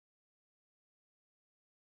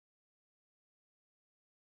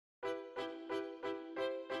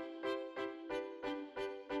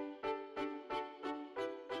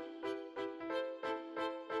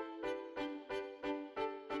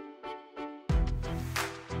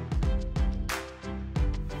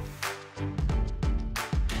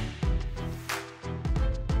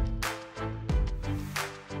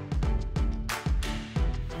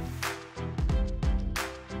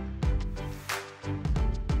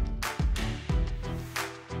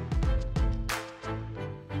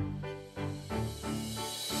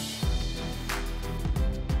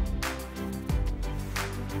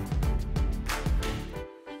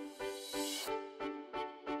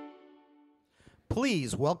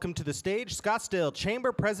Please welcome to the stage Scottsdale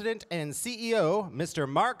Chamber President and CEO, Mr.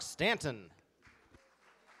 Mark Stanton.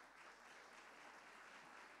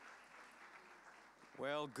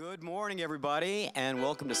 Well, good morning, everybody, and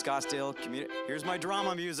welcome to Scottsdale Community. Here's my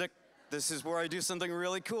drama music. This is where I do something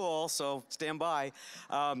really cool, so stand by.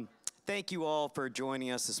 Thank you all for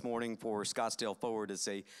joining us this morning for Scottsdale Forward. It's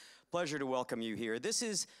a pleasure to welcome you here. This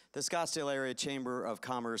is the Scottsdale Area Chamber of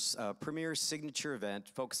Commerce premier signature event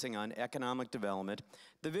focusing on economic development,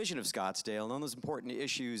 the vision of Scottsdale, and all those important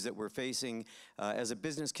issues that we're facing as a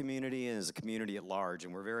business community and as a community at large.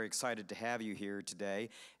 And we're very excited to have you here today.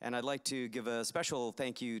 And I'd like to give a special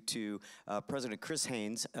thank you to President Chris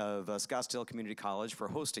Haynes of Scottsdale Community College for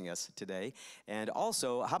hosting us today. And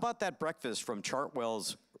also, how about that breakfast from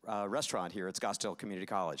Chartwell's restaurant here at Scottsdale Community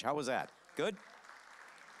College? How was that? Good?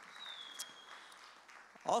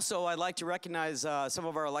 Also, I'd like to recognize some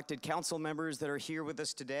of our elected council members that are here with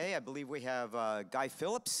us today. I believe we have Guy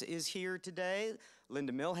Phillips is here today,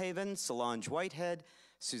 Linda Milhaven, Solange Whitehead,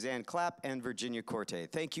 Suzanne Clapp, and Virginia Corte.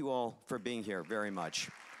 Thank you all for being here very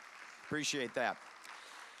much. Appreciate that.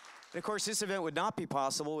 And of course, this event would not be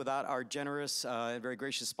possible without our generous and very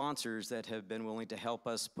gracious sponsors that have been willing to help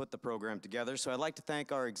us put the program together. So I'd like to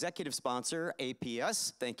thank our executive sponsor,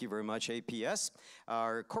 APS. Thank you very much, APS.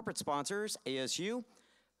 Our corporate sponsors, ASU,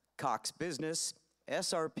 Cox Business,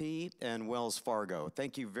 SRP, and Wells Fargo.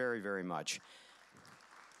 Thank you very, very much.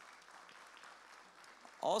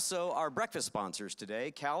 Also, our breakfast sponsors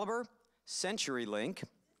today, Caliber, CenturyLink,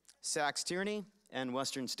 Saks Tierney, and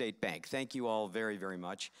Western State Bank. Thank you all very, very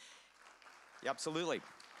much. Yeah, absolutely.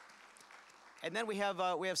 And then we have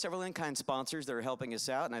several in-kind sponsors that are helping us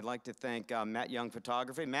out, and I'd like to thank Matt Young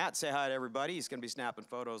Photography. Matt, say hi to everybody. He's going to be snapping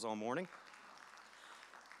photos all morning.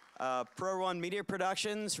 Pro One Media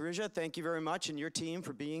Productions, Rija, thank you very much, and your team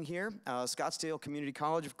for being here. Scottsdale Community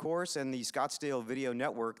College, of course, and the Scottsdale Video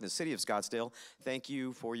Network, the City of Scottsdale, thank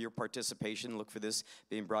you for your participation. Look for this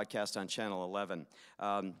being broadcast on Channel 11.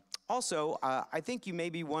 Also, I think you may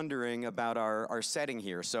be wondering about our setting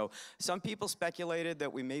here. So some people speculated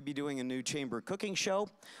that we may be doing a new chamber cooking show.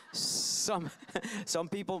 Some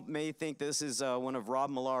people may think this is one of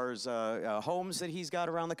Rob Millar's homes that he's got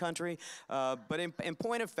around the country. But in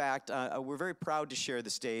point of fact, we're very proud to share the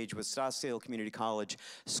stage with Scottsdale Community College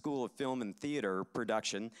School of Film and Theater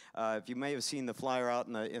production. If you may have seen the flyer out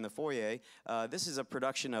in the foyer, this is a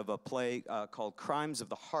production of a play called Crimes of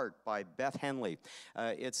the Heart by Beth Henley.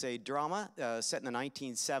 It's a drama set in the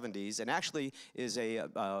 1970s and actually is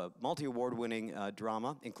a multi-award winning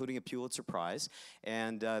drama, including a Pulitzer Prize.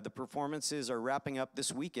 And the performances are wrapping up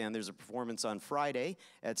this weekend. There's a performance on Friday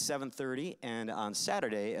at 7:30 and on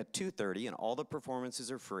Saturday at 2:30, and all the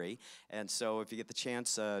performances are free. And so if you get the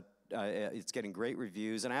chance, it's getting great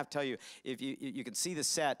reviews, and I have to tell you, if you can see the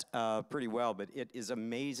set pretty well, but it is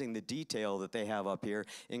amazing the detail that they have up here,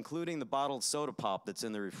 including the bottled soda pop that's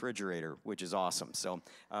in the refrigerator, which is awesome. So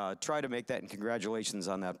try to make that, and congratulations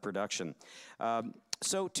on that production.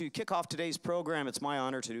 So to kick off today's program, it's my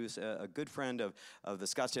honor to introduce a good friend of the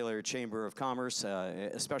Scottsdale Area Chamber of Commerce,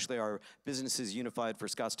 especially our Businesses Unified for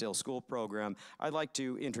Scottsdale School program. I'd like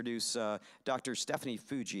to introduce Dr. Stephanie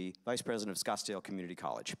Fuji, Vice President of Scottsdale Community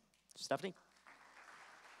College. Stephanie?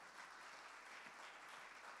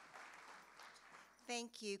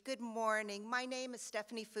 Thank you. Good morning. My name is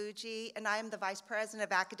Stephanie Fuji, and I am the Vice President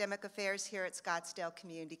of Academic Affairs here at Scottsdale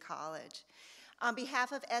Community College. On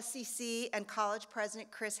behalf of SCC and College President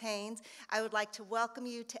Chris Haynes, I would like to welcome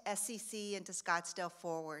you to SCC and to Scottsdale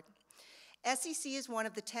Forward. SCC is one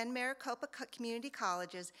of the 10 Maricopa community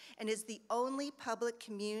colleges and is the only public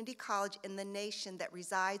community college in the nation that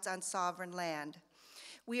resides on sovereign land.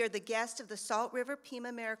 We are the guest of the Salt River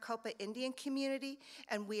Pima Maricopa Indian community,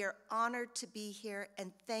 and we are honored to be here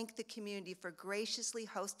and thank the community for graciously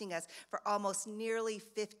hosting us for almost nearly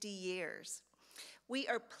 50 years. We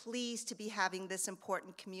are pleased to be having this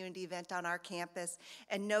important community event on our campus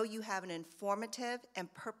and know you have an informative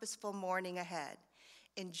and purposeful morning ahead.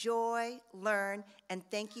 Enjoy, learn, and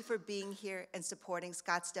thank you for being here and supporting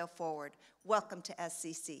Scottsdale Forward. Welcome to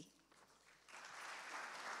SCC.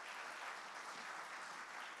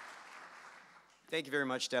 Thank you very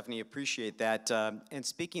much, Stephanie. Appreciate that. And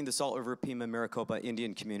speaking of the Salt River Pima Maricopa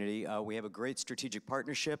Indian community, we have a great strategic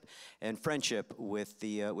partnership and friendship with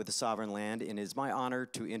the sovereign land, and it is my honor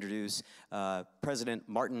to introduce President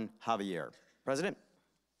Martin Javier. President.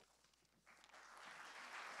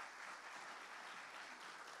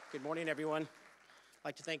 Good morning, everyone. I'd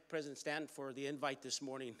like to thank President Stanton for the invite this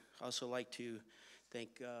morning. I'd also like to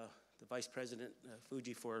thank the Vice President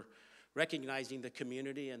Fuji for recognizing the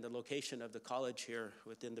community and the location of the college here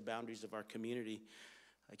within the boundaries of our community.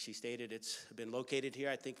 Like she stated, it's been located here,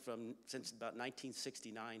 I think, since about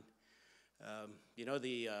 1969. You know,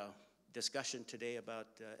 the discussion today about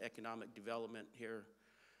economic development here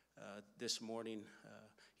this morning,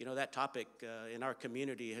 you know, that topic in our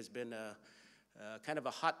community has been kind of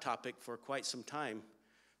a hot topic for quite some time.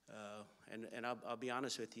 And I'll be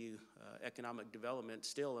honest with you, economic development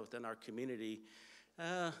still within our community,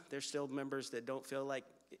 there's still members that don't feel like,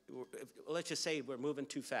 let's just say we're moving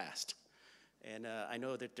too fast. And I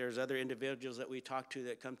know that there's other individuals that we talk to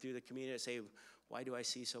that come through the community that say, why do I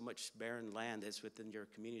see so much barren land that's within your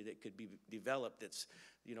community that could be developed that's,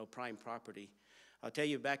 you know, prime property? I'll tell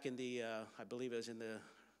you, back in the, I believe it was in the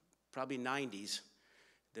probably 90s,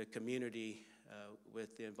 the community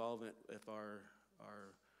with the involvement of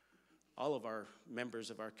all of our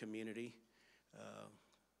members of our community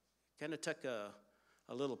kind of took a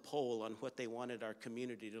little poll on what they wanted our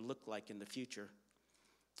community to look like in the future.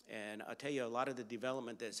 And I'll tell you, a lot of the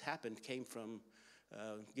development that's happened came from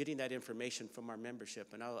getting that information from our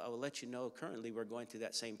membership. And I will let you know, currently we're going through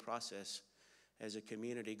that same process as a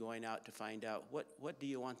community, going out to find out what do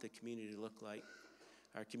you want the community to look like.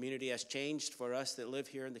 Our community has changed for us that live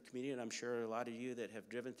here in the community, and I'm sure a lot of you that have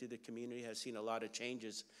driven through the community have seen a lot of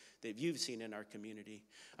changes that you've seen in our community.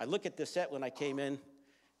 I look at the set when I came in,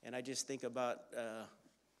 and I just think about,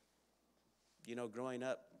 you know, growing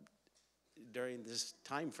up during this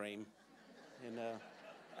time frame. And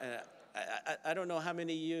I don't know how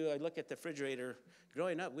many of you, I look at the refrigerator.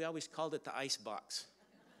 Growing up, we always called it the ice box.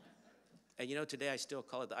 And you know, today I still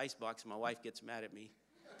call it the ice box, and my wife gets mad at me.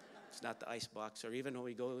 It's not the ice box. Or even when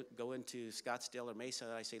we go into Scottsdale or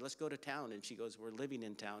Mesa, I say, let's go to town. And she goes, we're living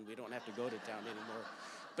in town. We don't have to go to town anymore.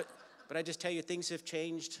 But I just tell you, things have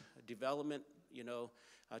changed. Development, you know,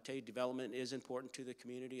 I'll tell you, development is important to the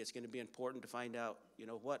community. It's going to be important to find out, you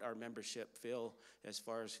know, what our membership feel as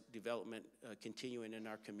far as development continuing in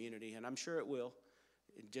our community. And I'm sure it will.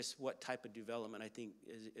 Just what type of development I think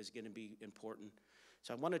is going to be important.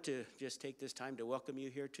 So I wanted to just take this time to welcome you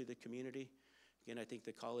here to the community. Again, I thank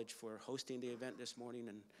the college for hosting the event this morning,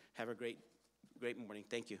 and have a great morning.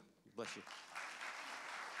 Thank you. Bless you.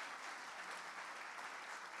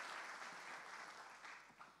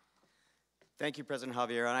 Thank you, President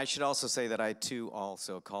Javier. And I should also say that I, too,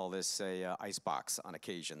 also call this a ice box on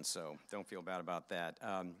occasion, so don't feel bad about that.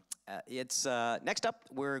 Next up,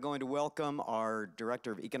 we're going to welcome our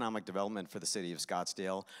Director of Economic Development for the City of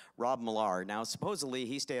Scottsdale, Rob Millar. Now, supposedly,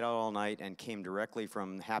 he stayed out all night and came directly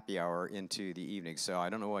from happy hour into the evening, so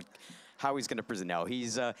I don't know how he's going to present now.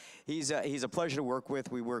 He's a pleasure to work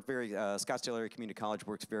with. We work Scottsdale Area Community College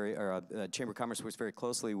Chamber of Commerce works very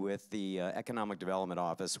closely with the Economic Development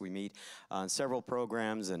Office. We meet on several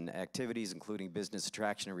programs and activities, including business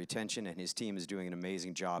attraction and retention, and his team is doing an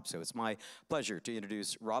amazing job. So it's my pleasure to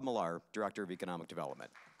introduce Rob Millar, Director of Economic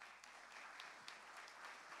Development.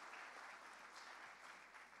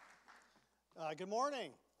 Good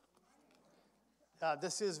morning.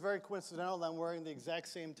 This is very coincidental that I'm wearing the exact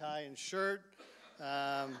same tie and shirt.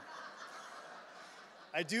 I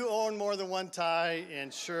do own more than one tie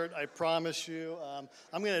and shirt, I promise you.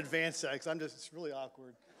 I'm going to advance that because it's really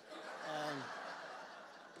awkward.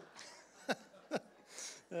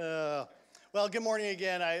 Well, good morning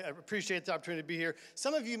again. I appreciate the opportunity to be here.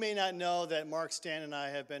 Some of you may not know that Mark Stan and I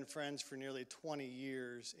have been friends for nearly 20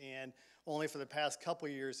 years, and only for the past couple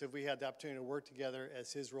of years have we had the opportunity to work together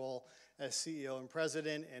as his role as CEO and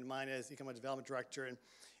president and mine as Economic Development Director.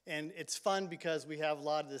 And it's fun because we have a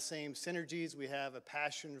lot of the same synergies. We have a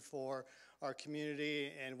passion for our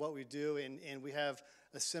community and what we do, and we have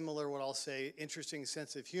a similar, what I'll say, interesting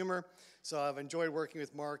sense of humor. So I've enjoyed working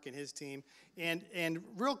with Mark and his team. And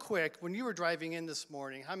real quick, when you were driving in this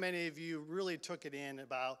morning, how many of you really took it in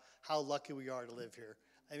about how lucky we are to live here?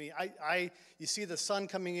 I mean, you see the sun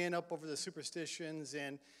coming in up over the Superstitions,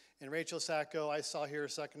 and Rachel Sacco, I saw here a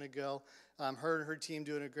second ago, her and her team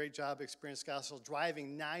doing a great job at Experience Scottsdale,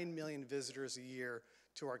 driving 9 million visitors a year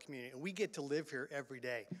to our community. And we get to live here every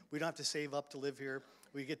day. We don't have to save up to live here.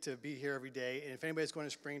 We get to be here every day. And if anybody's going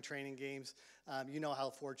to spring training games, you know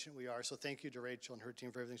how fortunate we are. So thank you to Rachel and her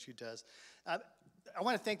team for everything she does. I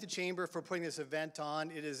want to thank the Chamber for putting this event on.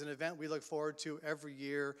 It is an event we look forward to every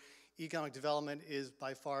year. Economic development is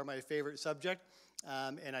by far my favorite subject,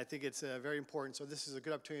 and I think it's very important. So this is a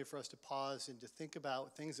good opportunity for us to pause and to think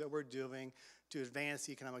about things that we're doing to advance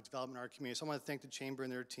economic development in our community. So I want to thank the Chamber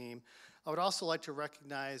and their team. I would also like to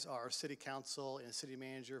recognize our City Council and City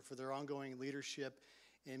Manager for their ongoing leadership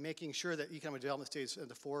in making sure that economic development stays at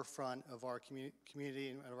the forefront of our community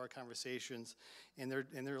and of our conversations, and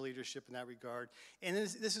their leadership in that regard. And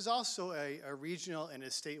this is also a regional and a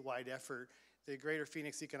statewide effort. the Greater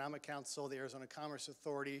Phoenix Economic Council, the Arizona Commerce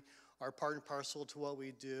Authority are part and parcel to what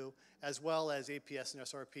we do, as well as APS and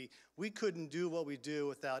SRP. We couldn't do what we do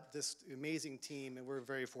without this amazing team, and we're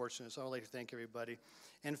very fortunate, so I'd like to thank everybody.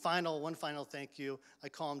 And one final thank you. I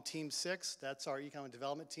call them Team 6. That's our economic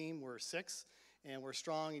development team. We're 6, and we're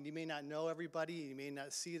strong, and you may not know everybody, you may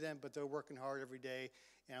not see them, but they're working hard every day,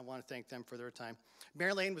 and I want to thank them for their time.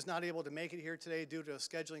 Mary Lane was not able to make it here today due to a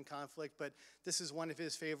scheduling conflict, but this is one of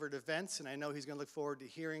his favorite events, and I know he's going to look forward to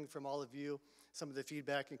hearing from all of you some of the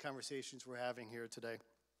feedback and conversations we're having here today.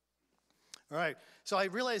 All right, so I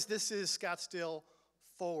realize this is Scottsdale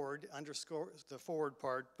Forward, underscore the forward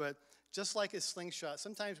part, but just like a slingshot,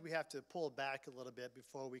 sometimes we have to pull back a little bit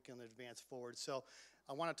before we can advance forward. So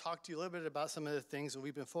I want to talk to you a little bit about some of the things that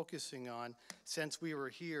we've been focusing on since we were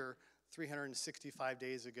here 365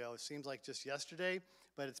 days ago. It seems like just yesterday,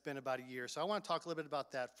 but it's been about a year. So I want to talk a little bit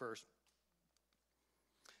about that first.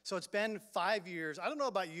 So it's been 5 years. I don't know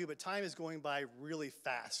about you, but time is going by really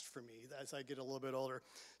fast for me as I get a little bit older.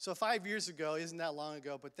 So 5 years ago isn't that long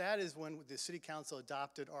ago, but that is when the City Council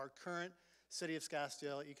adopted our current City of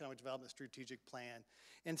Scottsdale Economic Development Strategic Plan.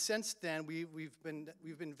 And since then, we've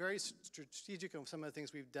been very strategic on some of the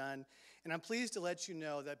things we've done. And I'm pleased to let you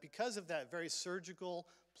know that because of that very surgical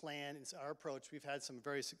plan and our approach, we've had some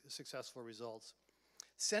very successful results.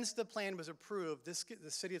 Since the plan was approved,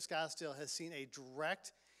 the City of Scottsdale has seen a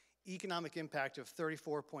direct economic impact of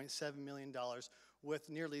 $34.7 million with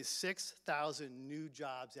nearly 6,000 new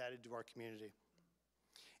jobs added to our community.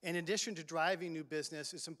 In addition to driving new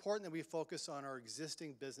business, it's important that we focus on our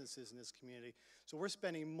existing businesses in this community. So we're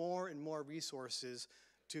spending more and more resources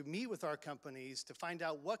to meet with our companies to find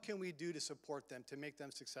out what can we do to support them, to make them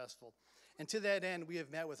successful. And to that end, we have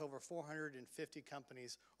met with over 450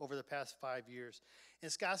 companies over the past 5 years.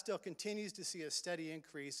 And Scottsdale continues to see a steady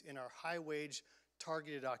increase in our high-wage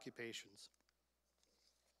targeted occupations.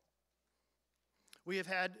 We have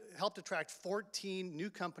helped attract 14 new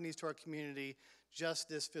companies to our community just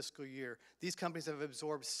this fiscal year. These companies have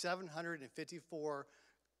absorbed 754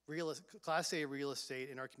 Class A real estate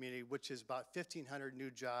in our community, which is about 1,500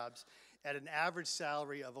 new jobs at an average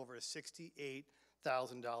salary of over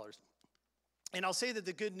 $68,000. And I'll say that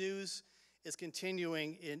the good news is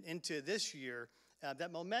continuing into this year.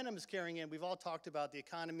 That momentum is carrying in. We've all talked about the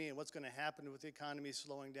economy and what's going to happen with the economy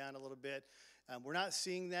slowing down a little bit. We're not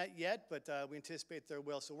seeing that yet, but we anticipate there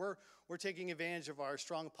will. So we're taking advantage of our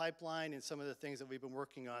strong pipeline and some of the things that we've been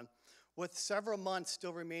working on. With several months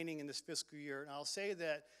still remaining in this fiscal year, and I'll say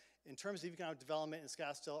that in terms of economic development in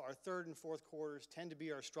Scottsdale, our third and fourth quarters tend to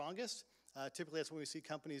be our strongest. Typically, that's when we see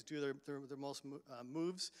companies do their most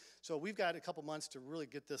moves. So we've got a couple months to really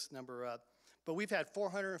get this number up. But we've had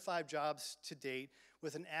 405 jobs to date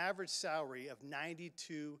with an average salary of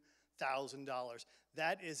 $92,000.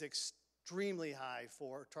 That is extremely high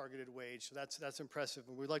for targeted wage, so that's impressive,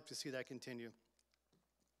 and we'd like to see that continue.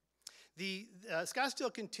 The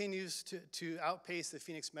Scottsdale continues to outpace the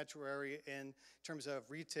Phoenix metro area in terms of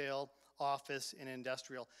retail, office, and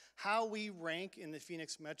industrial. How we rank in the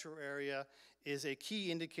Phoenix metro area is a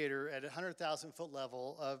key indicator at 100,000 foot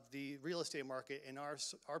level of the real estate market and our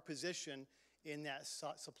position in that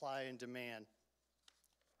supply and demand.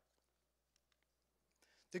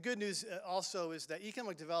 The good news also is that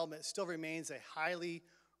economic development still remains a highly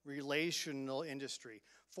relational industry.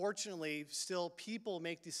 Fortunately, still people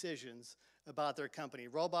make decisions about their company.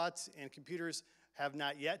 Robots and computers have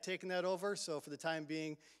not yet taken that over, so for the time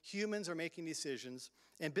being, humans are making decisions,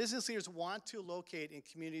 and business leaders want to locate in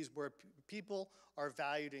communities where people are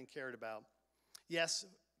valued and cared about. Yes,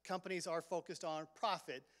 companies are focused on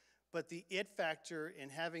profit, but the it factor in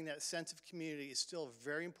having that sense of community is still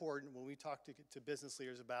very important when we talk to business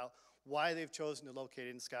leaders about why they've chosen to locate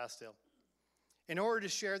in Scottsdale. In order to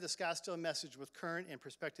share the Scottsdale message with current and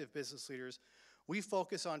prospective business leaders, we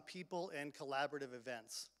focus on people and collaborative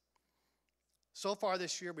events. So far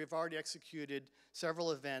this year, we've already executed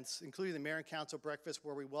several events, including the Mayor and Council Breakfast,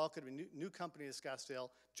 where we welcomed a new company to Scottsdale,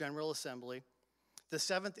 General Assembly, the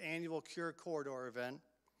 7th Annual Cure Corridor event,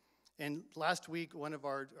 and last week, one of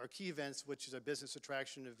our key events, which is a business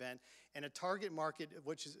attraction event, and a target market,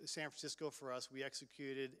 which is San Francisco for us, we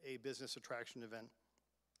executed a business attraction event.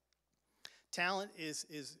 Talent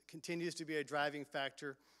continues to be a driving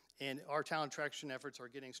factor, and our talent attraction efforts are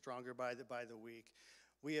getting stronger by the week.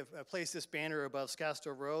 We have placed this banner above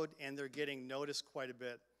Scottsdale Road, and they're getting noticed quite a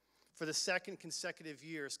bit. For the second consecutive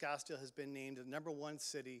year, Scottsdale has been named the #1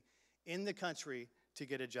 city in the country to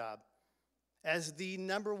get a job. As the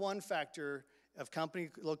 #1 factor of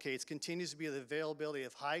company locates continues to be the availability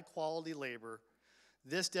of high-quality labor,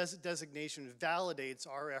 this designation validates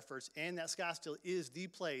our efforts and that Scottsdale is the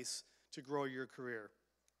place to grow your career.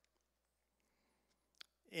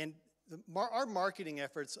 And our marketing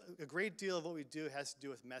efforts, a great deal of what we do has to do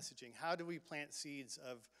with messaging. How do we plant seeds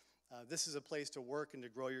of this is a place to work and to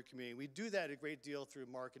grow your community? We do that a great deal through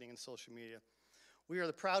marketing and social media. We are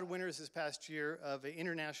the proud winners this past year of an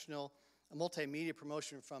international multimedia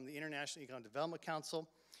promotion from the International Economic Development Council.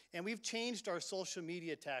 And we've changed our social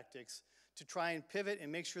media tactics to try and pivot and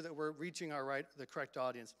make sure that we're reaching the correct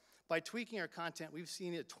audience. By tweaking our content, we've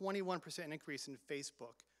seen a 21% increase in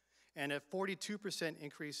Facebook and a 42%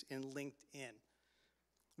 increase in LinkedIn.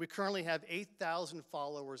 We currently have 8,000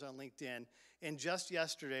 followers on LinkedIn, and just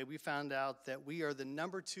yesterday we found out that we are the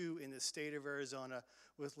 #2 in the state of Arizona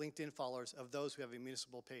with LinkedIn followers of those who have a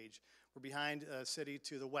municipal page. We're behind a city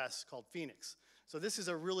to the west called Phoenix. So this is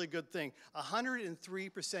a really good thing.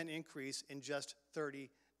 103% increase in just 30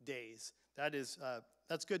 days.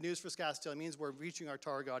 That's good news for Scottsdale. It means we're reaching our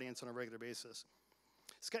target audience on a regular basis.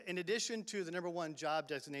 In addition to the #1 job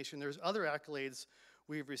designation, there's other accolades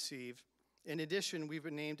we've received. In addition, we've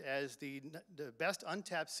been named as the best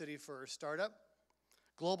untapped city for a startup,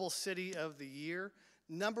 Global City of the Year,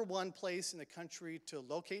 #1 place in the country to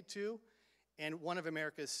locate to, and one of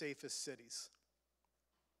America's safest cities.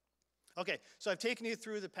 Okay, so I've taken you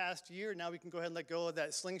through the past year. Now we can go ahead and let go of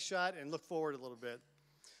that slingshot and look forward a little bit.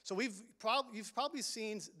 So you've probably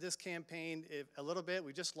seen this campaign a little bit.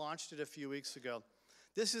 We just launched it a few weeks ago.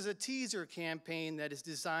 This is a teaser campaign that is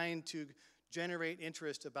designed to generate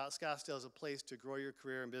interest about Scottsdale as a place to grow your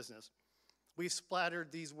career and business. We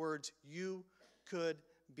splattered these words, "You could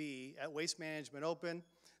be," at Waste Management Open,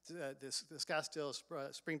 the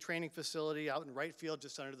Scottsdale Spring Training Facility out in right field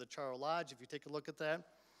just under the Charles Lodge, if you take a look at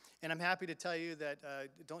that. And I'm happy to tell you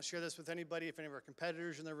that, don't share this with anybody, if any of our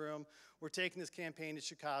competitors in the room, we're taking this campaign to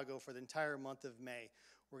Chicago for the entire month of May.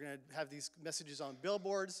 We're going to have these messages on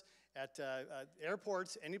billboards, at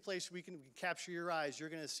airports, any place we can capture your eyes, you're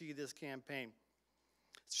going to see this campaign.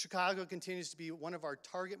 Chicago continues to be one of our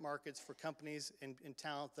target markets for companies and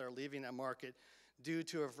talent that are leaving that market due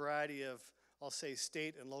to a variety of, I'll say,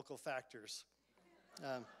 state and local factors.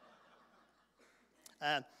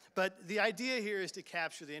 But the idea here is to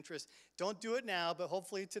capture the interest. Don't do it now, but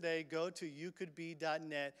hopefully today, go to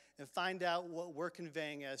youcouldbe.net and find out what we're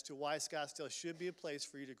conveying as to why Scottsdale should be a place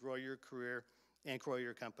for you to grow your career and grow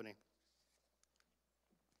your company.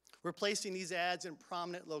 We're placing these ads in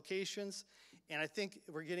prominent locations, and I think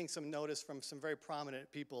we're getting some notice from some very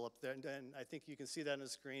prominent people up there, and I think you can see that on the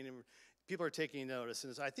screen, and people are taking notice.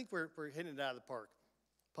 And so I think we're hitting it out of the park,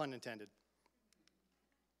 pun intended.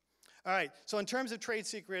 All right, so in terms of trade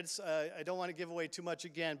secrets, I don't want to give away too much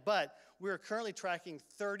again, but we're currently tracking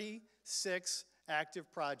 36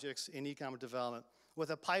 active projects in economic development with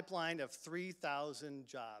a pipeline of 3,000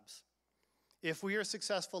 jobs. If we are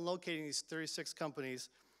successful in locating these 36 companies,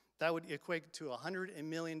 that would equate to $100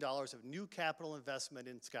 million of new capital investment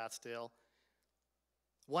in Scottsdale,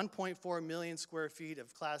 1.4 million square feet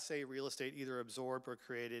of Class A real estate either absorbed or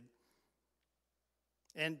created,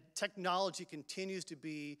 and technology continues to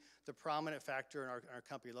be the prominent factor in our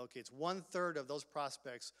company locates. 1/3 of those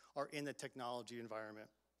prospects are in the technology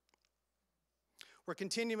environment. We're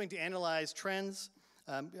continuing to analyze trends.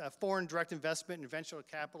 Foreign direct investment and venture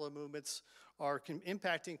capital movements are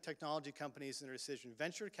impacting technology companies in their decision.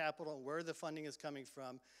 Venture capital and where the funding is coming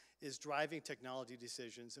from is driving technology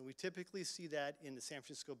decisions, and we typically see that in the San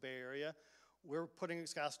Francisco Bay Area. We're putting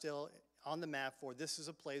Scottsdale on the map for this is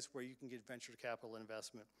a place where you can get venture capital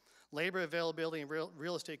investment. Labor availability and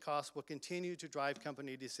real estate costs will continue to drive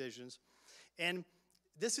company decisions, and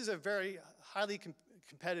this is a very highly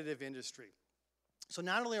competitive industry. So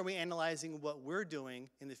not only are we analyzing what we're doing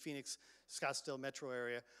in the Phoenix, Scottsdale metro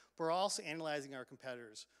area, but we're also analyzing our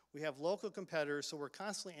competitors. We have local competitors, so we're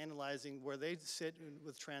constantly analyzing where they sit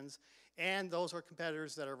with trends, and those are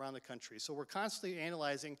competitors that are around the country. So we're constantly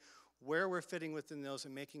analyzing where we're fitting within those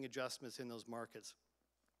and making adjustments in those markets.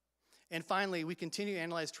 And finally, we continue to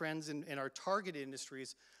analyze trends in our target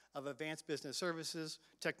industries of advanced business services,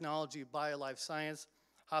 technology, bio-life science,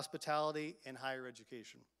 hospitality, and higher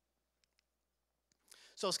education.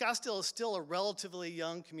 So Scottsdale is still a relatively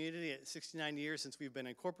young community at 69 years since we've been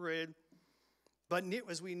incorporated. But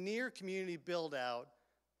as we near community build out,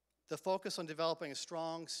 the focus on developing a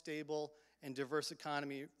strong, stable, and diverse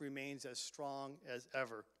economy remains as strong as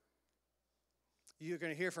ever. You're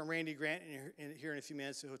going to hear from Randy Grant here in a few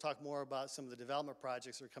minutes, who will talk more about some of the development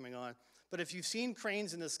projects that are coming on. But if you've seen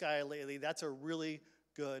cranes in the sky lately, that's a really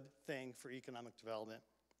good thing for economic development.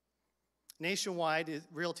 Nationwide,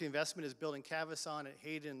 Realty Investment is building Cavison at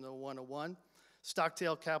Hayden and the 101.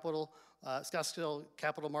 Scottsdale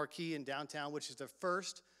Capital Marquee in downtown, which is the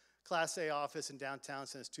first Class A office in downtown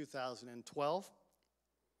since 2012.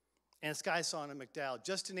 And SkySaw and McDowell,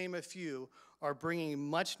 just to name a few, are bringing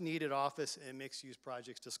much-needed office and mixed-use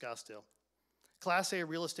projects to Scottsdale. Class A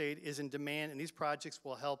real estate is in demand, and these projects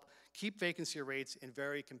will help keep vacancy rates in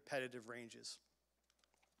very competitive ranges.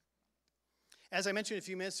 As I mentioned a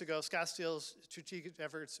few minutes ago, Scottsdale's strategic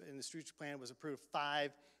efforts in the strategic plan was approved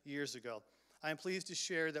 5 years ago. I am pleased to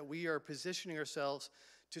share that we are positioning ourselves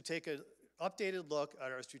to take an updated look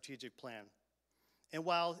at our strategic plan. And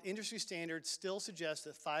while industry standards still suggest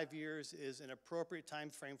that 5 years is an appropriate time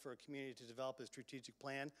frame for a community to develop a strategic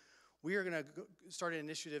plan, we are going to start an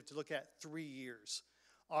initiative to look at 3 years.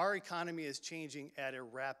 Our economy is changing at a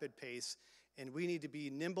rapid pace, and we need to be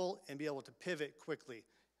nimble and be able to pivot quickly.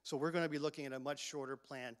 So we're going to be looking at a much shorter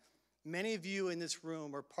plan. Many of you in this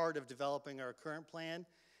room are part of developing our current plan,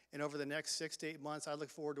 and over the next 6 to 8 months, I look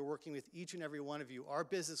forward to working with each and every one of you, our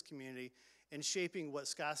business community, and shaping what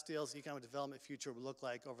Scottsdale's economic development future will look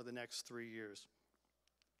like over the next 3 years.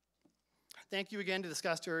 Thank you again to the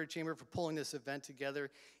Scottsdale Area Chamber for pulling this event together.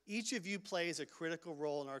 Each of you plays a critical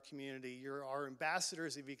role in our community. You're our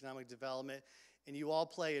ambassadors of economic development, and you all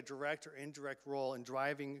play a direct or indirect role in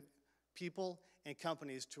driving people and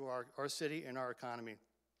companies to our city and our economy.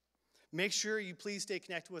 Make sure you please stay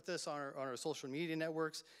connected with us on our social media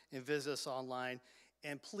networks and visit us online.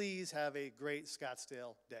 And please have a great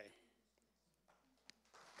Scottsdale day.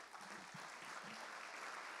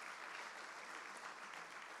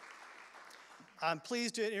 I'm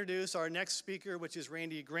pleased to introduce our next speaker, which is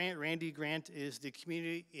Randy Grant. Randy Grant is the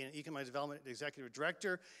Community and Economic Development Executive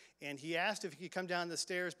Director, and he asked if he could come down the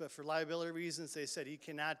stairs, but for liability reasons, they said he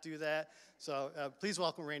cannot do that. So please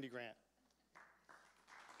welcome Randy Grant.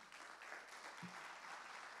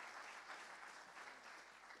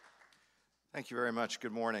 Thank you very much.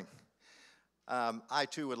 Good morning. I,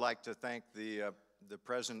 too, would like to thank the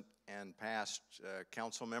present and past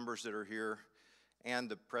council members that are here, and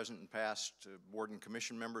the present and past board and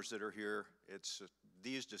commission members that are here. It's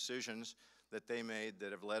these decisions that they made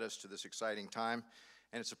that have led us to this exciting time,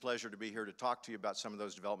 and it's a pleasure to be here to talk to you about some of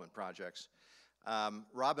those development projects.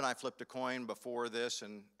 Rob and I flipped a coin before this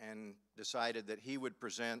and decided that he would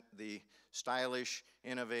present the stylish,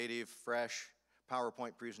 innovative, fresh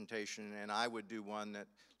PowerPoint presentation, and I would do one that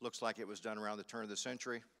looks like it was done around the turn of the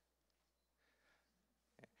century.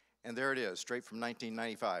 And there it is, straight from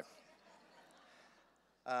 1995.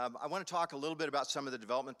 I want to talk a little bit about some of the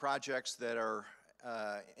development projects that are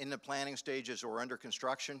in the planning stages or under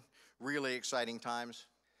construction. Really exciting times.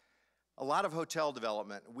 A lot of hotel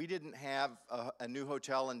development. We didn't have a new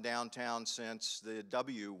hotel in downtown since the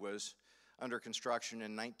W was under construction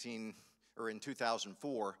in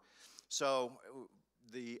 2004. So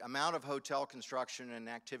the amount of hotel construction and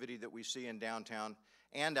activity that we see in downtown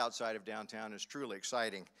and outside of downtown is truly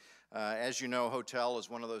exciting. As you know, hotel is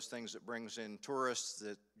one of those things that brings in tourists,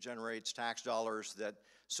 that generates tax dollars, that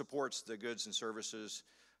supports the goods and services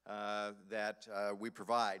that we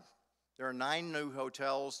provide. There are 9 new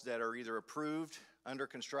hotels that are either approved, under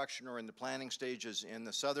construction, or in the planning stages in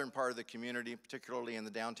the southern part of the community, particularly in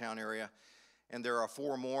the downtown area. And there are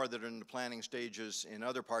 4 more that are in the planning stages in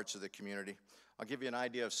other parts of the community. I'll give you an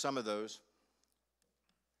idea of some of those.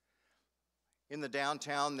 In the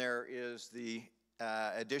downtown, there is the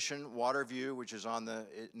addition Waterview, which is on the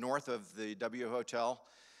north of the W Hotel.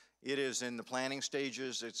 It is in the planning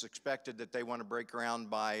stages. It's expected that they want to break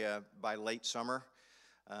ground by late summer.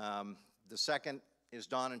 The second is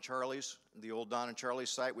Don and Charlie's, the old Don and Charlie's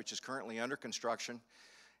site, which is currently under construction.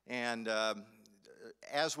 And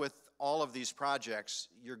as with all of these projects,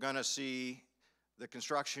 you're going to see the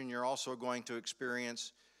construction. You're also going to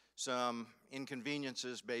experience some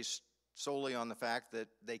inconveniences based solely on the fact that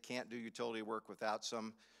they can't do utility work without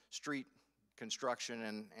some street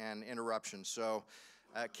construction and interruptions. So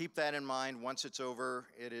keep that in mind. Once it's over,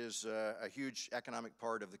 it is a huge economic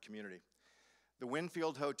part of the community. The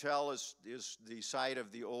Winfield Hotel is the site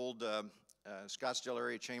of the old Scottsdale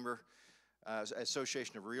Area Chamber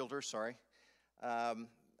Association of Realtors, sorry.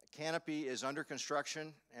 Canopy is under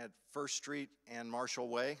construction at First Street and Marshall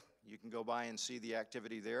Way. You can go by and see the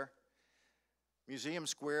activity there. Museum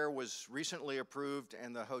Square was recently approved,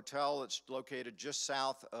 and the hotel that's located just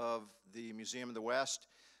south of the Museum of the West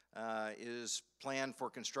is planned for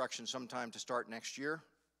construction sometime to start next year.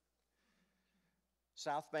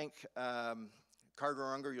 South Bank,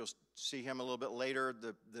 Carter Unger, you'll see him a little bit later.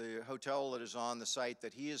 The hotel that is on the site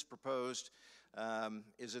that he has proposed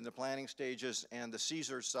is in the planning stages, and the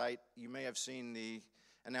Caesars site, you may have seen the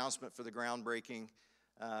announcement for the groundbreaking,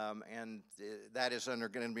 and that is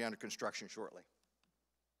going to be under construction shortly.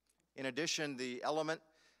 In addition, the Element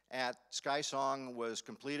at Skysong was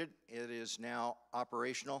completed. It is now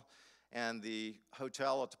operational, and the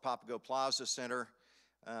hotel at the Papago Plaza Center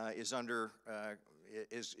is under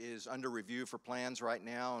review for plans right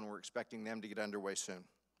now, and we're expecting them to get underway soon.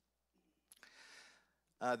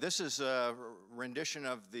 This is a rendition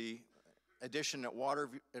of the addition at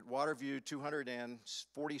Waterview,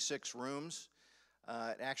 246 rooms.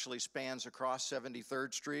 It actually spans across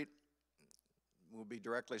 73rd Street. Will be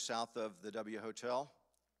directly south of the W Hotel.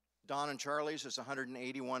 Don and Charlie's is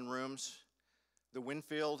 181 rooms. The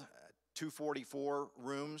Winfield, 244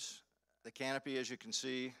 rooms. The Canopy, as you can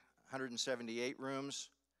see, 178 rooms.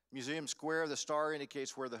 Museum Square, the star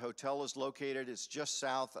indicates where the hotel is located. It's just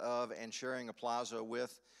south of and sharing a plaza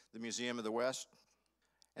with the Museum of the West.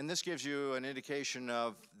 And this gives you an indication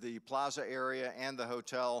of the plaza area and the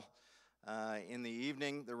hotel in the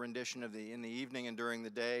evening. The rendition of in the evening and during the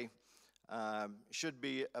day should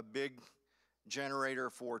be a big generator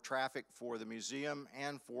for traffic for the museum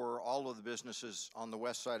and for all of the businesses on the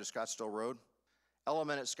west side of Scottsdale Road.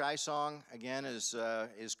 Element at Skysong, again, is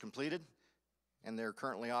completed, and they're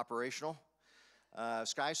currently operational.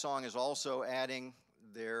 Skysong is also adding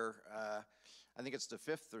their, I think it's the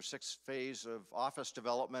 5th or 6th phase of office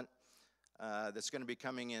development that's going to be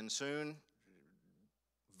coming in soon.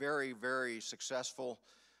 Very, very successful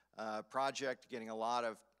project, getting a lot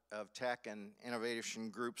of tech and innovation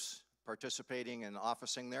groups participating and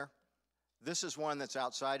officing there. This is one that's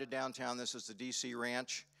outside of downtown. This is the DC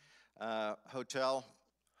Ranch Hotel,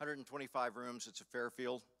 125 rooms. It's a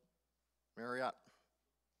Fairfield Marriott.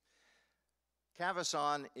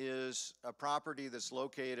 Cavazon is a property that's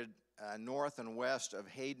located north and west of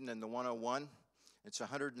Hayden and the 101. It's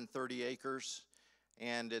 130 acres,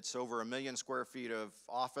 and it's over 1 million square feet of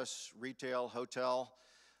office, retail, hotel,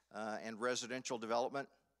 and residential development.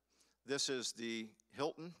 This is the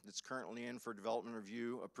Hilton that's currently in for development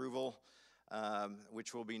review approval,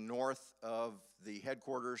 which will be north of the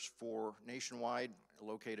headquarters for Nationwide,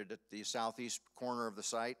 located at the southeast corner of the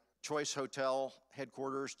site. Choice Hotel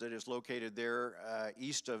headquarters that is located there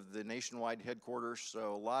east of the Nationwide headquarters,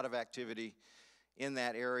 so a lot of activity in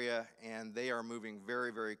that area, and they are moving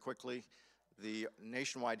very, very quickly. The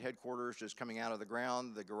Nationwide headquarters is coming out of the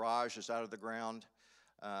ground. The garage is out of the ground.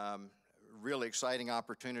 Really exciting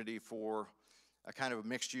opportunity for a kind of a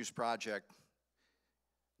mixed-use project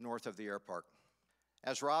north of the air park.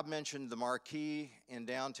 As Rob mentioned, the Marquee in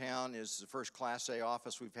downtown is the first Class A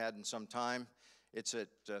office we've had in some time. It's at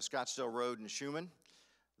Scottsdale Road in Schumann.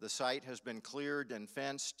 The site has been cleared and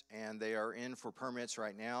fenced, and they are in for permits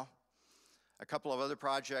right now. A couple of other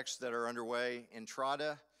projects that are underway: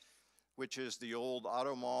 Entrada, which is the old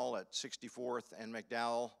auto mall at 64th and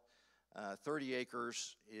McDowell. 30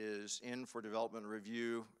 acres is in for development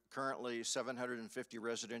review. Currently 750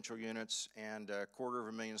 residential units and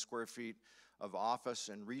 250,000 square feet of office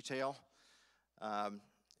and retail.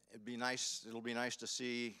 It'll be nice to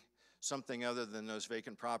see something other than those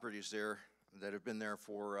vacant properties there that have been there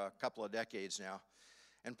for a couple of decades now.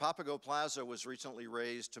 And Papago Plaza was recently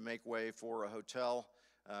raised to make way for a hotel,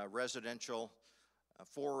 residential,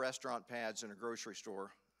 4 restaurant pads and a grocery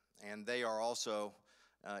store, and they are also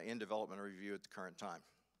in development review at the current time.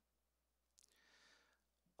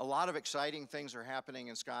 A lot of exciting things are happening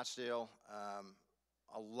in Scottsdale,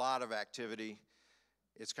 a lot of activity.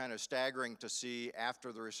 It's kind of staggering to see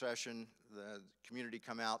after the recession the community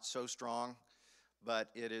come out so strong, but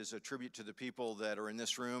it is a tribute to the people that are in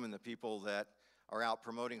this room and the people that are out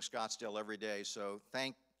promoting Scottsdale every day. So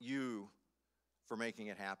thank you for making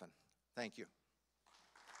it happen. Thank you.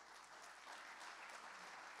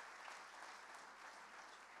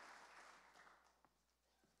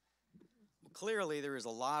 Clearly, there is a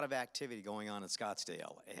lot of activity going on in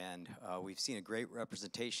Scottsdale, and we've seen a great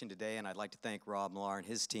representation today, and I'd like to thank Rob Millar and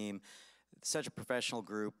his team. Such a professional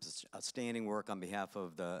group, outstanding work on behalf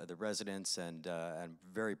of the residents, and I'm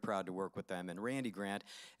very proud to work with them. And Randy Grant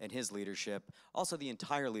and his leadership, also the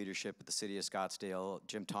entire leadership of the city of Scottsdale,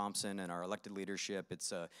 Jim Thompson and our elected leadership.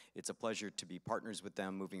 It's a pleasure to be partners with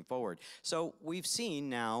them moving forward. So we've seen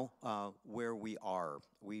now where we are.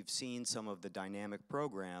 We've seen some of the dynamic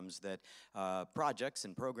programs that, projects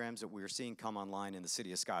and programs that we're seeing come online in the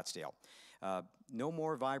city of Scottsdale. No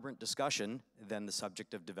more vibrant discussion than the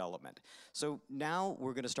subject of development. So now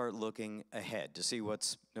we're going to start looking ahead to see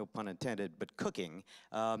what's, no pun intended, but cooking,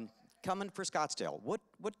 coming for Scottsdale.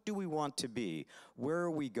 what do we want to be? Where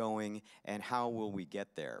are we going, and how will we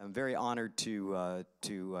get there? I'm very honored to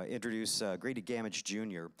introduce Grady Gammage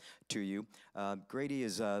Jr. to you. Grady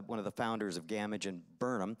is one of the founders of Gammage and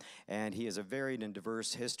Burnham, and he has a varied and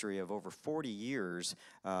diverse history of over 40 years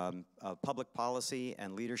of public policy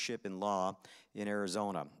and leadership in law in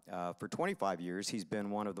Arizona. For 25 years, he's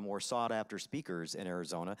been one of the more sought-after speakers in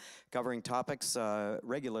Arizona, covering topics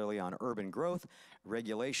regularly on urban growth,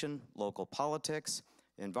 regulation, local politics,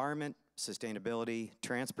 environment, sustainability,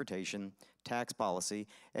 transportation, tax policy,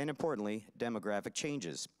 and importantly, demographic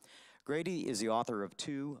changes. Grady is the author of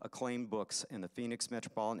 2 acclaimed books in the Phoenix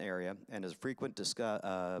metropolitan area and is a frequent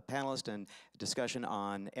panelist and discussion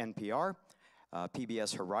on NPR,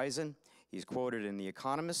 PBS Horizon. He's quoted in The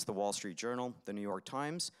Economist, The Wall Street Journal, The New York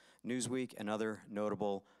Times, Newsweek, and other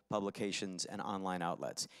notable publications and online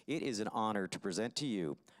outlets. It is an honor to present to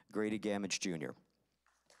you Grady Gammage Jr.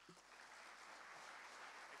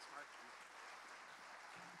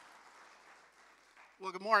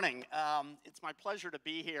 Well, good morning. It's my pleasure to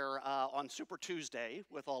be here on Super Tuesday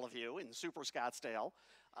with all of you in Super Scottsdale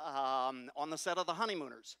on the set of The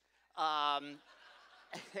Honeymooners. And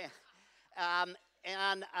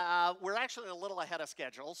we're actually a little ahead of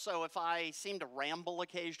schedule, so if I seem to ramble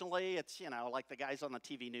occasionally, it's, you know, like the guys on the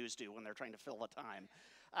TV news do when they're trying to fill the time.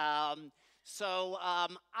 I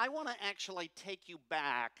want to actually take you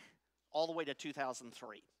back all the way to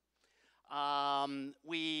 2003.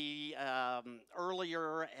 We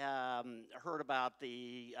earlier heard about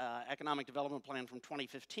the Economic Development Plan from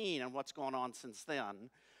 2015 and what's gone on since then.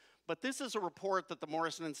 But this is a report that the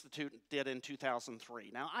Morrison Institute did in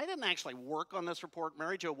 2003. Now, I didn't actually work on this report.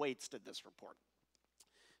 Mary Jo Waits did this report.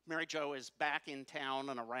 Mary Jo is back in town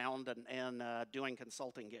and around and doing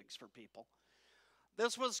consulting gigs for people.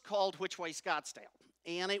 This was called Which Way Scottsdale?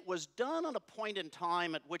 And it was done at a point in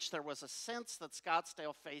time at which there was a sense that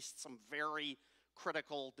Scottsdale faced some very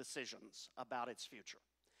critical decisions about its future.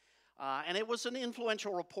 And it was an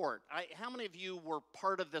influential report. How many of you were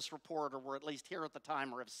part of this report or were at least here at the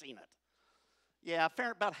time or have seen it? Yeah,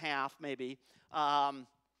 about half maybe.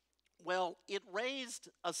 Well, it raised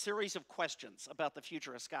a series of questions about the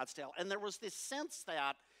future of Scottsdale. And there was this sense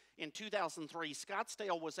that in 2003,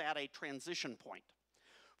 Scottsdale was at a transition point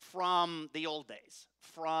from the old days,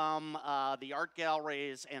 from the art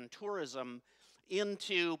galleries and tourism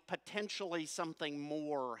into potentially something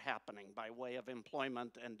more happening by way of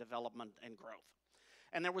employment and development and growth.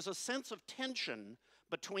 And there was a sense of tension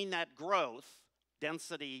between that growth,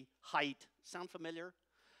 density, height, sound familiar?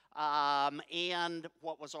 And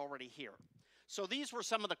what was already here. So these were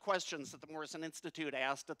some of the questions that the Morrison Institute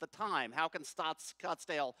asked at the time. How can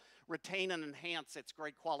Scottsdale retain and enhance its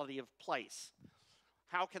great quality of place?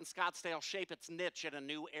 How can Scottsdale shape its niche in a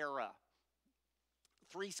new era?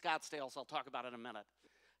 3 Scottsdales I'll talk about in a minute.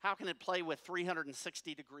 How can it play with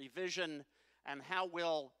 360-degree vision? And how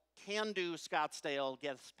will can-do Scottsdale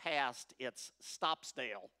get past its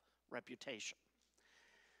Stopsdale reputation?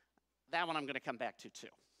 That one I'm going to come back to too.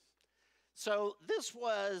 So this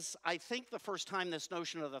was, I think, the first time this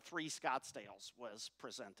notion of the 3 Scottsdales was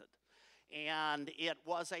presented. And it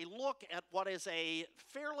was a look at what is a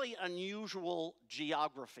fairly unusual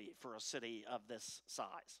geography for a city of this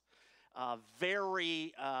size.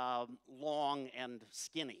 Very long and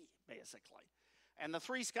skinny, basically. And the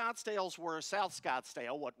 3 Scottsdales were South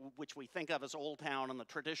Scottsdale, which we think of as Old Town and the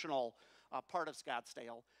traditional part of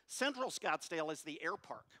Scottsdale. Central Scottsdale is the air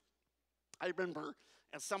park. I remember,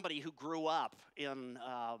 as somebody who grew up in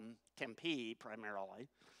Tempe primarily,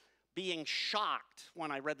 being shocked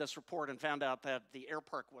when I read this report and found out that the air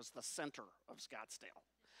park was the center of Scottsdale.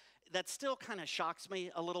 That still kind of shocks me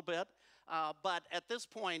a little bit, but at this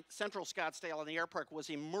point, Central Scottsdale and the air park was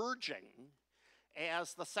emerging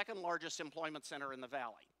as the 2nd largest employment center in the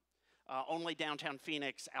valley. Only downtown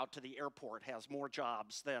Phoenix out to the airport has more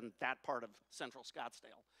jobs than that part of Central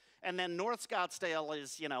Scottsdale. And then North Scottsdale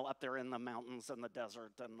is, you know, up there in the mountains and the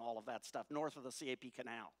desert and all of that stuff. North of the CAP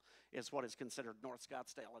Canal is what is considered North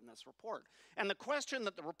Scottsdale in this report. And the question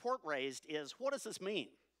that the report raised is, what does this mean?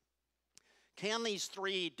 Can these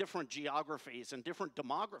 3 different geographies and different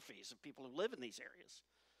demographies of people who live in these areas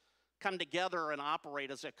come together and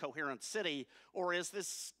operate as a coherent city, or is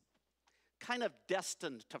this kind of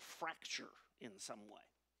destined to fracture in some way?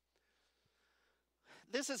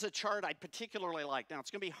 This is a chart I particularly like. Now,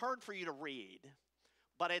 it's going to be hard for you to read,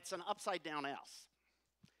 but it's an upside-down S.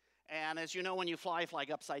 And as you know, when you fly a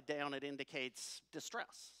flag upside down, it indicates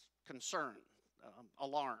distress, concern,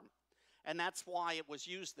 alarm. And that's why it was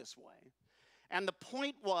used this way. And the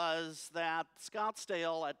point was that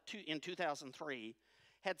Scottsdale in 2003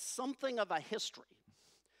 had something of a history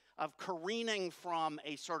of careening from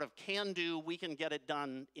a sort of can-do, we can get it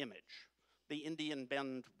done image, the Indian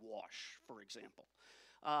Bend wash, for example,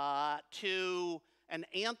 to an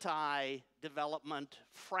anti-development,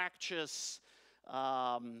 fractious,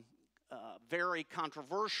 very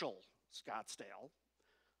controversial Scottsdale,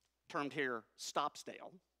 termed here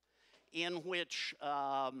Stopsdale, in which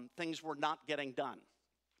things were not getting done.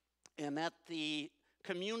 And that the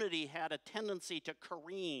community had a tendency to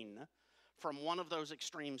careen from one of those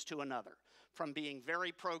extremes to another, from being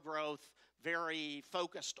very pro-growth, very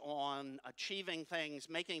focused on achieving things,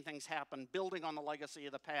 making things happen, building on the legacy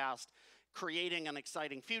of the past, creating an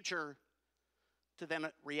exciting future, to then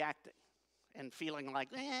reacting and feeling like,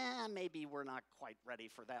 maybe we're not quite ready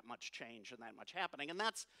for that much change and that much happening. And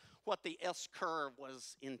that's what the S-curve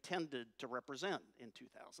was intended to represent in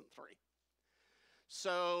 2003.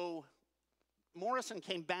 So Morrison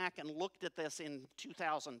came back and looked at this in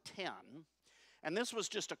 2010, and this was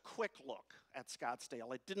just a quick look at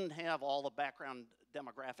Scottsdale. It didn't have all the background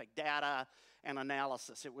demographic data and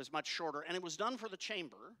analysis. It was much shorter, and it was done for the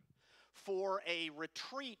chamber for a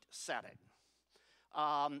retreat setting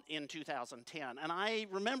in 2010. And I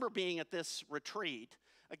remember being at this retreat.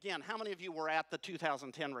 Again, how many of you were at the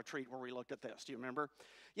 2010 retreat where we looked at this? Do you remember?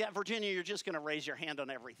 Yeah, Virginia, you're just going to raise your hand on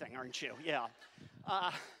everything, aren't you? Yeah.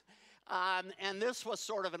 And this was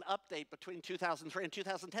sort of an update between 2003 and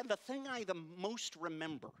 2010. The thing I the most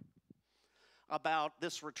remember about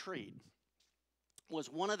this retreat was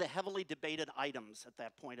one of the heavily debated items at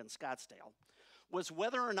that point in Scottsdale was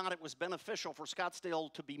whether or not it was beneficial for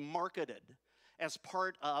Scottsdale to be marketed as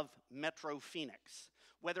part of Metro Phoenix,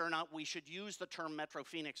 whether or not we should use the term Metro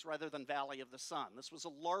Phoenix rather than Valley of the Sun. This was a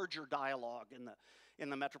larger dialogue in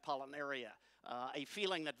the metropolitan area. A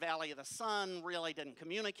feeling that Valley of the Sun really didn't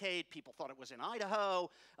communicate. People thought it was in Idaho.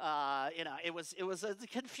 It was a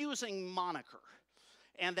confusing moniker.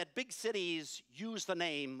 And that big cities use the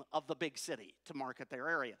name of the big city to market their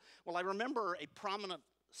area. Well, I remember a prominent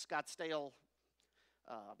Scottsdale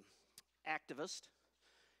activist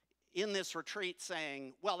in this retreat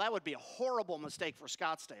saying, well, that would be a horrible mistake for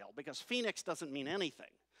Scottsdale because Phoenix doesn't mean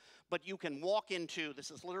anything. But you can walk into, this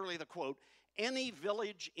is literally the quote, any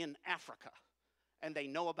village in Africa, and they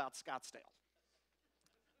know about Scottsdale.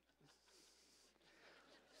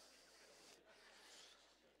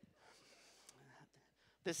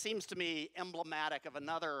 This seems to me emblematic of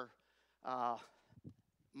another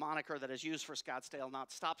moniker that is used for Scottsdale,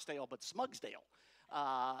 not Stopsdale, but Smugsdale,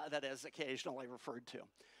 that is occasionally referred to.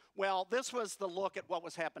 Well, this was the look at what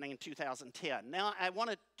was happening in 2010. Now, I want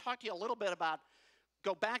to talk to you a little bit about,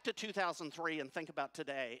 go back to 2003 and think about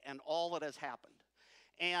today and all that has happened.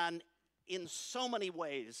 And in so many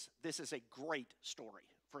ways, this is a great story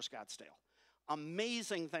for Scottsdale.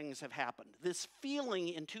 Amazing things have happened. This feeling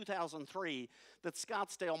in 2003 that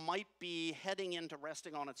Scottsdale might be heading into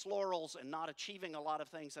resting on its laurels and not achieving a lot of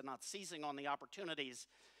things and not seizing on the opportunities,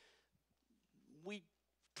 we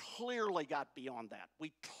clearly got beyond that.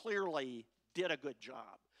 We clearly did a good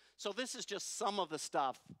job. So this is just some of the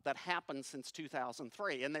stuff that happened since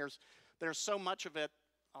 2003, and there's so much of it.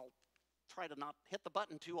 I'll try to not hit the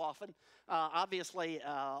button too often. Obviously,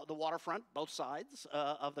 the waterfront, both sides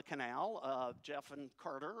of the canal. Jeff and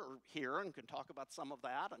Carter are here and can talk about some of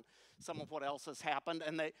that and some of what else has happened.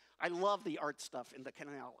 And I love the art stuff in the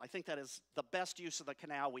canal. I think that is the best use of the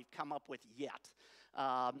canal we've come up with yet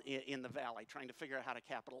in the valley, trying to figure out how to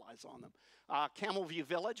capitalize on them. Camel View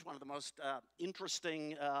Village, one of the most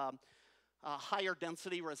interesting higher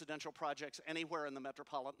density residential projects anywhere in the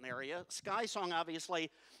metropolitan area. Sky Song, obviously,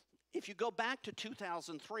 if you go back to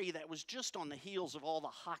 2003, that was just on the heels of all the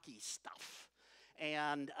hockey stuff.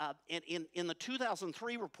 And in the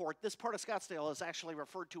 2003 report, this part of Scottsdale is actually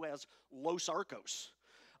referred to as Los Arcos,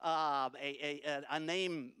 a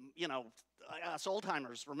name, you know, us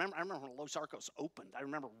old-timers remember. I remember when Los Arcos opened. I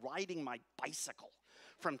remember riding my bicycle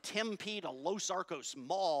from Tempe to Los Arcos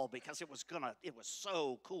Mall because it was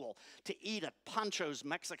so cool to eat at Pancho's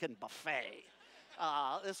Mexican buffet.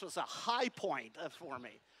 This was a high point for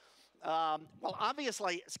me. Well,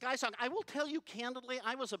 obviously, Sky Song, I will tell you candidly,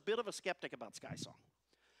 I was a bit of a skeptic about Sky Song.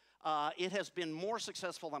 It has been more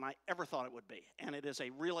successful than I ever thought it would be, and it is a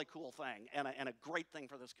really cool thing and a great thing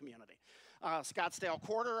for this community. Scottsdale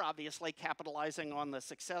Quarter, obviously capitalizing on the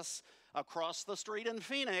success across the street in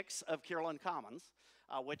Phoenix of Kierland Commons,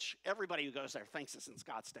 which everybody who goes there thinks is in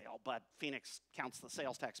Scottsdale, but Phoenix counts the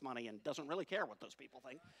sales tax money and doesn't really care what those people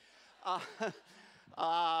think.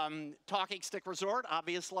 Talking Stick Resort,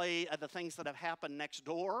 obviously the things that have happened next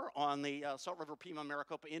door on the Salt River Pima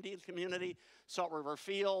Maricopa Indian community, Salt River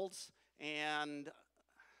Fields, and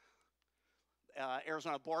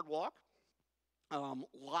Arizona Boardwalk.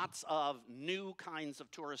 Lots of new kinds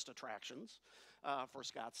of tourist attractions for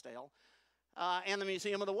Scottsdale. And the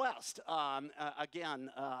Museum of the West, again,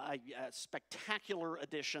 a spectacular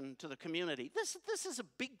addition to the community. This is a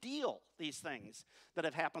big deal, these things that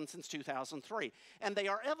have happened since 2003. And they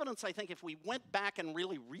are evidence, I think, if we went back and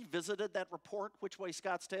really revisited that report, Which Way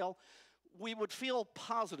Scottsdale, we would feel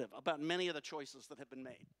positive about many of the choices that have been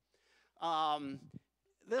made.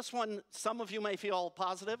 This one, some of you may feel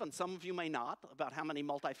positive and some of you may not about how many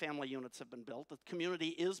multifamily units have been built. The community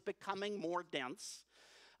is becoming more dense.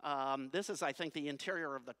 This is, I think, the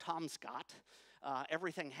interior of the Tom Scott.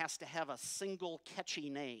 Everything has to have a single catchy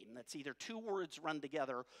name that's either two words run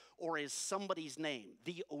together or is somebody's name.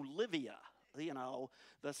 The Olivia, you know,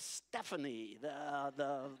 the Stephanie,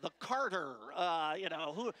 the Carter, you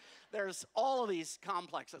know, there's all of these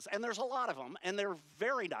complexes, and there's a lot of them, and they're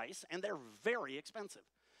very nice, and they're very expensive.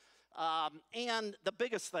 And the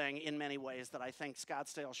biggest thing, in many ways, that I think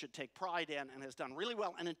Scottsdale should take pride in and has done really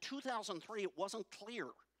well, and in 2003, it wasn't clear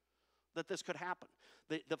that this could happen.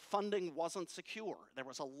 The funding wasn't secure. There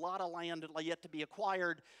was a lot of land yet to be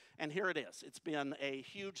acquired, and here it is. It's been a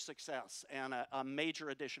huge success and a major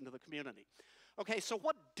addition to the community. Okay, so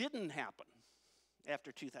what didn't happen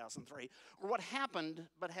after 2003? Or what happened,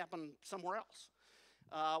 but happened somewhere else?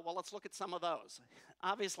 Well, let's look at some of those.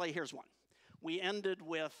 Obviously, here's one. We ended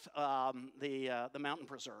with the mountain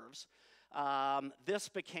preserves. This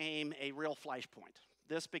became a real flashpoint.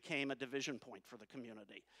 This became a division point for the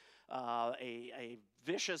community. A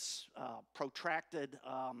vicious, protracted,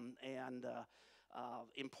 and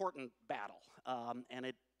important battle, and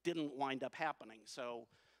it didn't wind up happening. So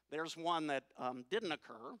there's one that didn't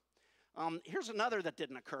occur. Here's another that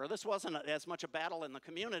didn't occur. This wasn't as much a battle in the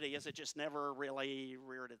community as it just never really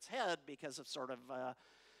reared its head because of sort of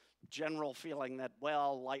general feeling that,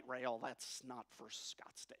 well, light rail, that's not for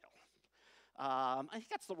Scottsdale. I think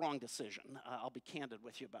that's the wrong decision. I'll be candid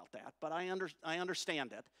with you about that, but I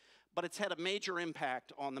understand it. But it's had a major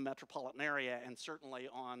impact on the metropolitan area and certainly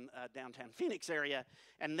on downtown Phoenix area.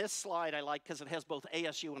 And this slide I like because it has both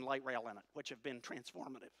ASU and light rail in it, which have been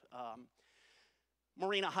transformative.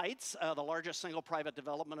 Marina Heights, the largest single private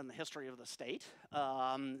development in the history of the state,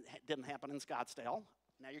 didn't happen in Scottsdale.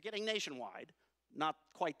 Now you're getting nationwide, not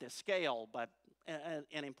quite this scale, but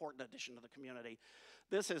an important addition to the community.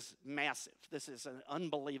 This is massive. This is an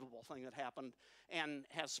unbelievable thing that happened and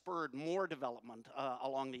has spurred more development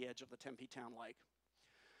along the edge of the Tempe Town Lake.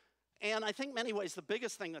 And I think in many ways the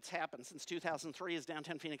biggest thing that's happened since 2003 is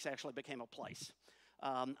downtown Phoenix actually became a place.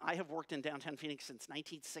 I have worked in downtown Phoenix since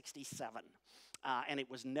 1967, and it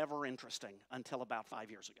was never interesting until about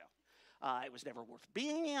 5 years ago. It was never worth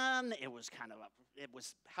being in. It was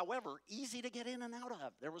however, easy to get in and out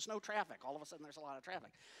of. There was no traffic. All of a sudden, there's a lot of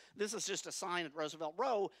traffic. This is just a sign at Roosevelt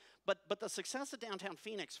Row, but the success of downtown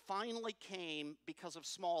Phoenix finally came because of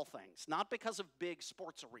small things, not because of big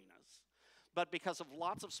sports arenas, but because of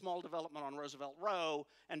lots of small development on Roosevelt Row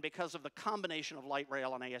and because of the combination of light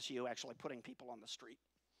rail and ASU actually putting people on the street.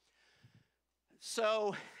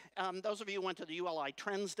 So those of you who went to the ULI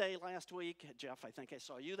Trends Day last week, Jeff, I think I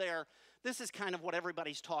saw you there. This is kind of what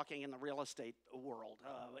everybody's talking in the real estate world,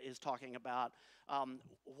 is talking about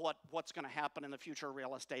what's going to happen in the future of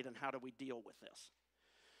real estate and how do we deal with this.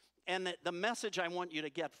 And the message I want you to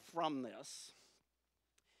get from this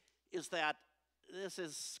is that this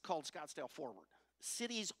is called Scottsdale Forward.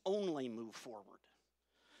 Cities only move forward.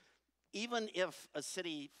 Even if a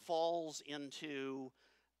city falls into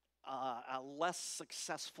a less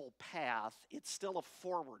successful path, it's still a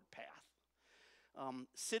forward path.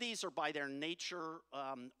 Cities are by their nature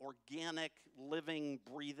organic, living,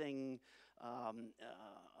 breathing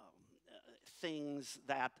things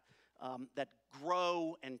that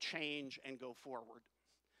grow and change and go forward.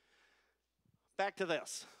 Back to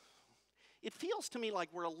this. It feels to me like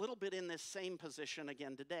we're a little bit in this same position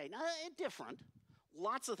again today. Now, different.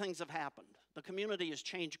 Lots of things have happened. The community has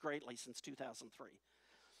changed greatly since 2003.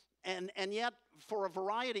 And yet, for a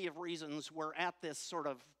variety of reasons, we're at this sort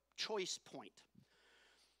of choice point.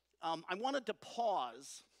 I wanted to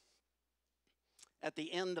pause at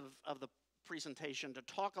the end of the presentation to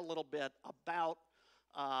talk a little bit about,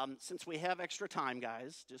 since we have extra time,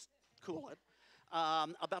 guys, just cool it,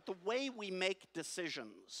 about the way we make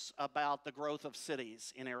decisions about the growth of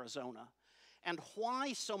cities in Arizona and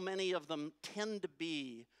why so many of them tend to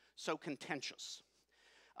be so contentious.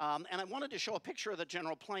 And I wanted to show a picture of the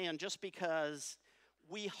general plan just because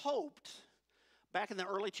we hoped, back in the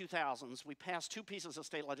early 2000s, we passed two pieces of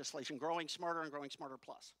state legislation, Growing Smarter and Growing Smarter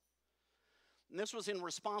Plus. And this was in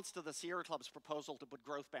response to the Sierra Club's proposal to put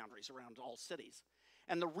growth boundaries around all cities.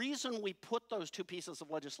 And the reason we put those two pieces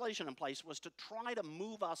of legislation in place was to try to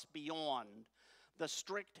move us beyond the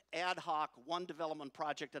strict ad hoc, one development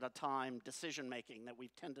project at a time decision-making that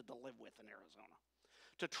we've tended to live with in Arizona,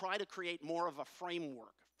 to try to create more of a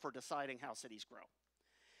framework for deciding how cities grow.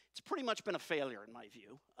 It's pretty much been a failure in my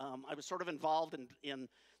view. I was sort of involved in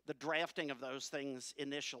the drafting of those things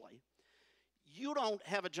initially. You don't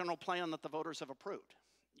have a general plan that the voters have approved.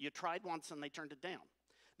 You tried once and they turned it down.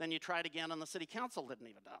 Then you tried again and the city council didn't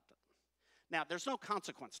even adopt it. Now, there's no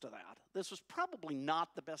consequence to that. This was probably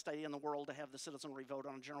not the best idea in the world to have the citizenry vote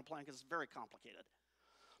on a general plan because it's very complicated.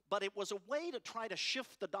 But it was a way to try to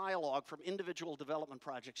shift the dialogue from individual development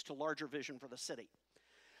projects to larger vision for the city.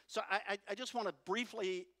 So I just want to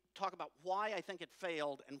briefly talk about why I think it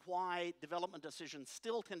failed and why development decisions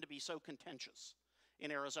still tend to be so contentious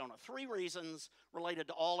in Arizona. 3 reasons related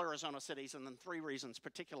to all Arizona cities, and then 3 reasons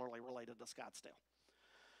particularly related to Scottsdale.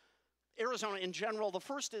 Arizona in general, the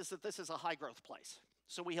first is that this is a high growth place.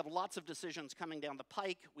 So we have lots of decisions coming down the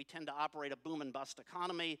pike. We tend to operate a boom and bust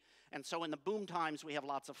economy. And so in the boom times, we have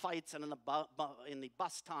lots of fights, and in the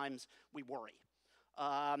bust times, we worry.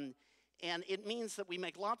 And it means that we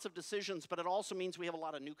make lots of decisions, but it also means we have a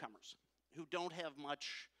lot of newcomers who don't have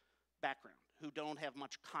much background, who don't have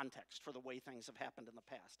much context for the way things have happened in the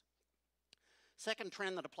past. Second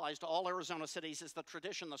trend that applies to all Arizona cities is the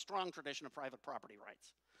strong tradition of private property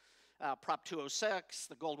rights. Prop 206,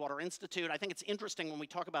 the Goldwater Institute. I think it's interesting when we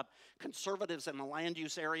talk about conservatives in the land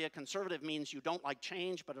use area. Conservative means you don't like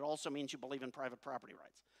change, but it also means you believe in private property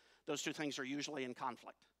rights. Those two things are usually in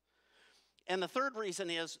conflict. And the third reason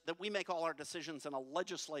is that we make all our decisions in a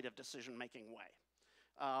legislative decision-making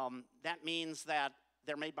way. That means that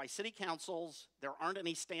they're made by city councils, there aren't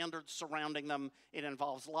any standards surrounding them, it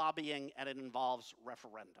involves lobbying, and it involves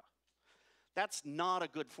referenda. That's not a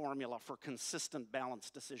good formula for consistent,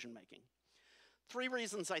 balanced decision-making. 3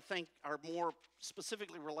 reasons I think are more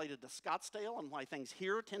specifically related to Scottsdale and why things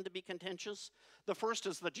here tend to be contentious. The first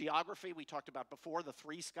is the geography we talked about before, the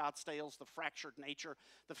 3 Scottsdales, the fractured nature,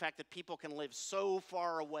 the fact that people can live so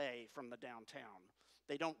far away from the downtown.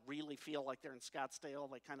 They don't really feel like they're in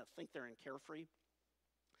Scottsdale, they kind of think they're in Carefree.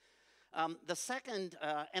 The second,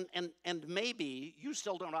 and maybe you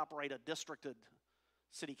still don't operate a districted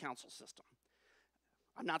city council system.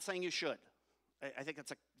 I'm not saying you should. I think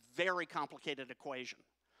it's a very complicated equation,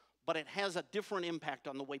 but it has a different impact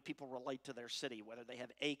on the way people relate to their city, whether they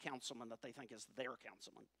have a councilman that they think is their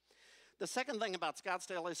councilman. The second thing about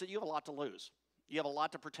Scottsdale is that you have a lot to lose. You have a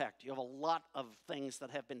lot to protect. You have a lot of things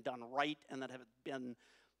that have been done right and that have been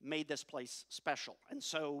made this place special. And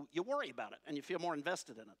so you worry about it and you feel more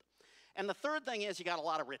invested in it. And the third thing is you got a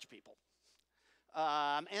lot of rich people.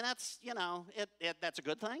 And that's, you know, that's a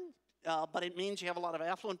good thing. But it means you have a lot of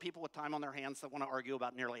affluent people with time on their hands that want to argue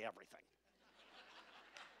about nearly everything.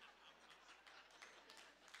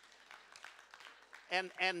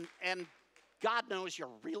 And God knows you're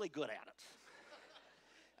really good at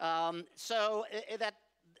it. So that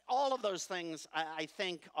all of those things, I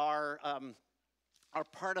think, are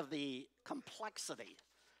part of the complexity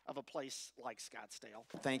of a place like Scottsdale.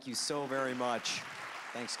 Thank you so very much.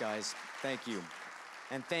 Thanks, guys. Thank you.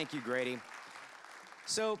 And thank you, Grady.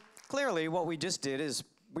 So clearly what we just did is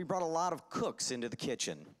we brought a lot of cooks into the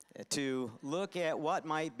kitchen to look at what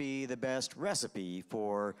might be the best recipe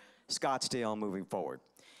for Scottsdale moving forward.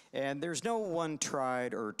 And there's no one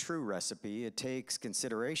tried or true recipe. It takes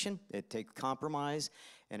consideration, it takes compromise,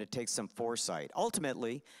 and it takes some foresight.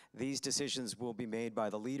 Ultimately, these decisions will be made by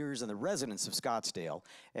the leaders and the residents of Scottsdale,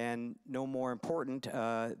 and no more important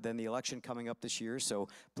than the election coming up this year. So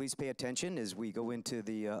please pay attention as we go into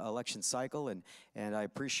the election cycle, and I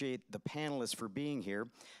appreciate the panelists for being here.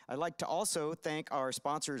 I'd like to also thank our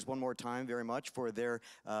sponsors one more time very much for their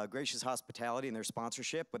gracious hospitality and their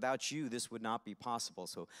sponsorship. Without you, this would not be possible,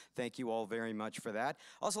 so thank you all very much for that.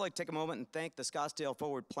 Also like to take a moment and thank the Scottsdale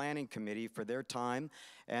Forward Planning Committee for their time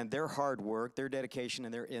and their hard work, their dedication,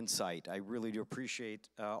 and their insight. I really do appreciate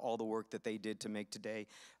all the work that they did to make today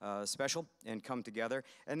special and come together.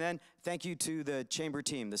 And then thank you to the Chamber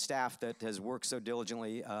team, the staff that has worked so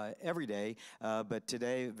diligently every day, but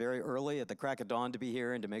today very early at the crack of dawn to be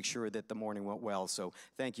here and to make sure that the morning went well. So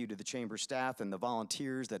thank you to the Chamber staff and the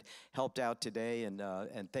volunteers that helped out today, and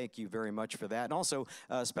thank you very much for that. And also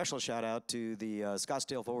a special shout out to the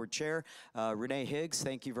Scottsdale Forward Chair, Renee Higgs.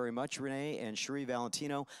 Thank you very much, Renee, and Cherie Valentino.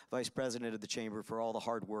 Martino, Vice President of the Chamber, for all the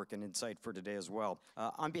hard work and insight for today as well.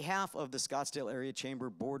 On behalf of the Scottsdale Area Chamber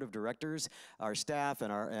Board of Directors, our staff,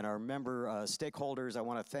 and our member stakeholders, I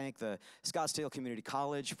want to thank the Scottsdale Community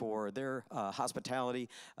College for their hospitality,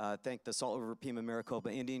 thank the Salt River Pima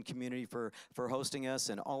Maricopa Indian community for hosting us,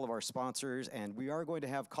 and all of our sponsors. And we are going to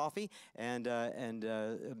have coffee and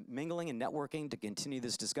mingling and networking to continue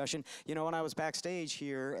this discussion. You know, when I was backstage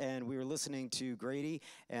here and we were listening to Grady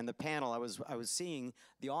and the panel, I was seeing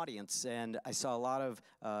the audience, and I saw a lot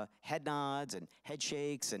of head nods and head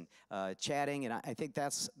shakes and chatting, and I think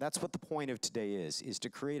that's what the point of today is to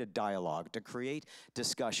create a dialogue, to create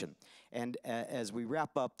discussion. And as we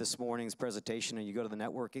wrap up this morning's presentation and you go to the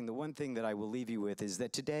networking, the one thing that I will leave you with is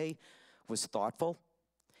that today was thoughtful,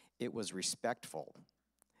 it was respectful,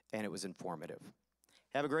 and it was informative.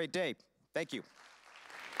 Have a great day. Thank you.